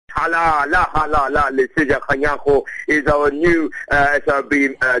Lesetja Kganyago is our new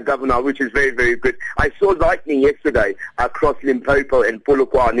SRB governor, which is very, very good. I saw lightning yesterday across Limpopo and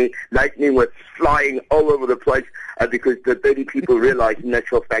Polokwane. Lightning was flying all over the place because the 30 people realized, in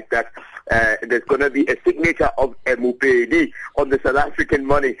actual fact, that there's going to be a signature of Mupedi on the South African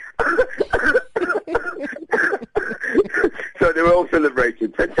money. So they were all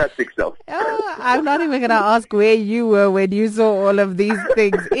celebrating. Fantastic stuff. Oh, I'm not even going to ask where you were when you saw all of these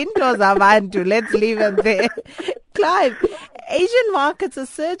things. Indoors Abantu. Let's leave it there. Clive, Asian markets are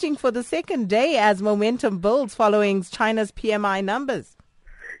surging for the second day as momentum builds following China's PMI numbers.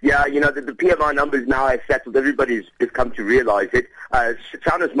 Yeah, the PMI numbers now are settled. Everybody's come to realize it.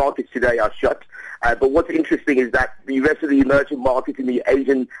 China's markets today are shut. But what's interesting is that the rest of the emerging markets in the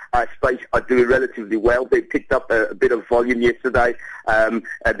Asian space are doing relatively well. They picked up a bit of volume yesterday.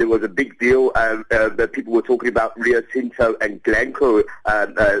 There was a big deal that people were talking about Rio Tinto and Glencore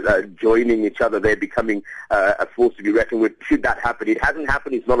joining each other. They're becoming a force to be reckoned with. Should that happen? It hasn't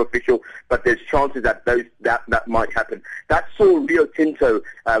happened. It's not official, but there's chances that that might happen. That saw Rio Tinto,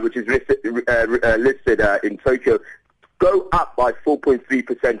 which is listed in Tokyo, go up by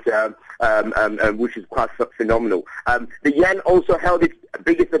 4.3%, which is quite phenomenal. The yen also held its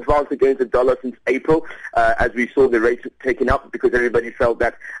biggest advance against the dollar since April, as we saw the rate taken up because everybody felt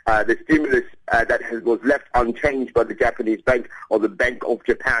that the stimulus that was left unchanged by the Japanese bank or the Bank of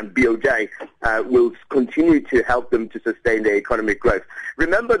Japan, BOJ, will continue to help them to sustain their economic growth.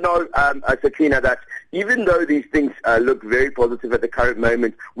 Remember now, Sakina, that even though these things look very positive at the current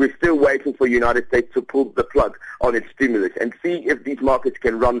moment, we're still waiting for the United States to pull the plug on its stimulus and see if these markets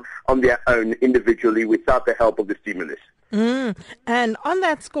can run on their own individually without the help of the stimulus. And on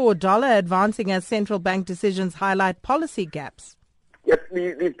that score, dollar advancing as central bank decisions highlight policy gaps. Yes,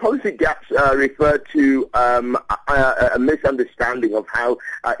 the policy gaps refer to a misunderstanding of how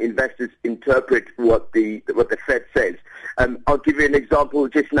investors interpret what the Fed says. I'll give you an example.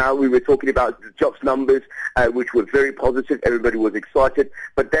 Just now we were talking about the jobs numbers, which were very positive. Everybody was excited.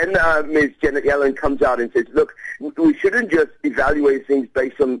 But then Ms. Janet Yellen comes out and says, look, we shouldn't just evaluate things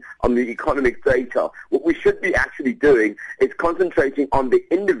based on the economic data. What we should be actually doing is concentrating on the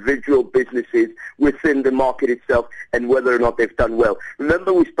individual businesses within the market itself and whether or not they've done well.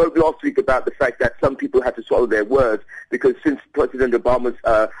 Remember, we spoke last week about the fact that some people had to swallow their words because since President Obama's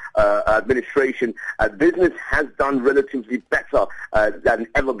administration, business has done relatively better than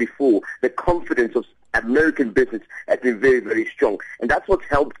ever before. The confidence of American business has been very, very strong. And that's what's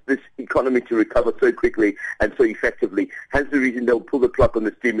helped this economy to recover so quickly and so effectively. Hence the reason they'll pull the plug on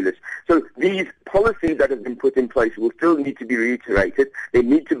the stimulus. So these policies that have been put in place will still need to be reiterated. They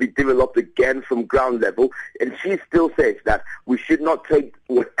need to be developed again from ground level. And she still says that we should not take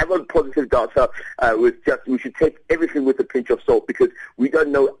whatever positive data we should take everything with a pinch of salt because we don't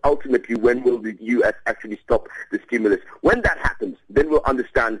know ultimately when will the U.S. actually stop the stimulus. When that happens, then we'll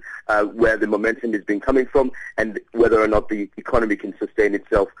understand where the momentum is being coming from and whether or not the economy can sustain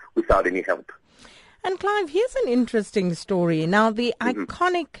itself without any help. And Clive, here's an interesting story. Now, the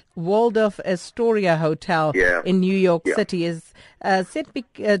iconic Waldorf Astoria Hotel in New York City is set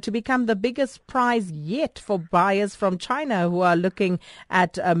to become the biggest prize yet for buyers from China who are looking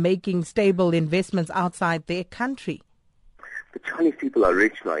at making stable investments outside their country. The Chinese people are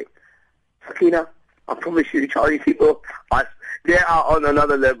rich, mate. Sakina, I promise you, Chinese people, they are on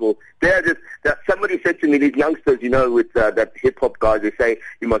another level. They're just, somebody said to me, these youngsters, with that hip-hop guys, they say,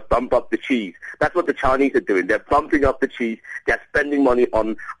 you must bump up the cheese. That's what the Chinese are doing. They're bumping up the cheese. They're spending money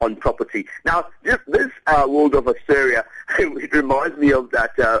on property. Now, just this World of Astoria, it reminds me of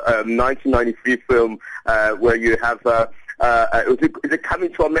that 1993 film where you have... is it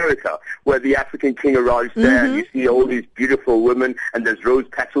Coming to America, where the African king arrives there and you see all these beautiful women and there's rose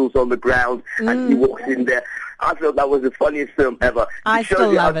petals on the ground and he walks in there. I thought that was the funniest film ever. I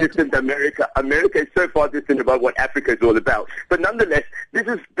still love it. Distant America is so far distant about what Africa is all about. But nonetheless, this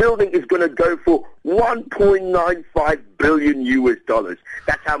building is going to go for $1.95 billion US.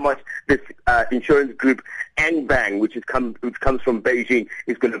 That's how much this insurance group Angbang, which comes from Beijing,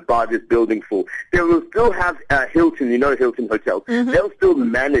 is going to buy this building for. They will still have Hilton, Hilton Hotel. They'll still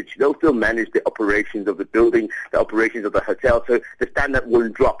manage the operations of the building, the operations of the hotel, so the standard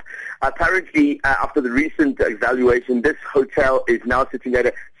won't drop. Apparently, after the recent evaluation, this hotel is now sitting at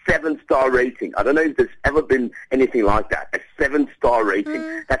a 7-star rating. I don't know if there's ever been anything like that, a 7-star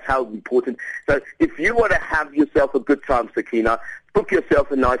rating. That's how important. So if you want to have yourself a good time, Sakina, book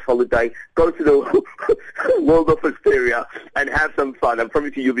yourself a nice holiday, go to the World of Astoria and have some fun. I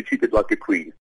promise you'll be treated like a queen.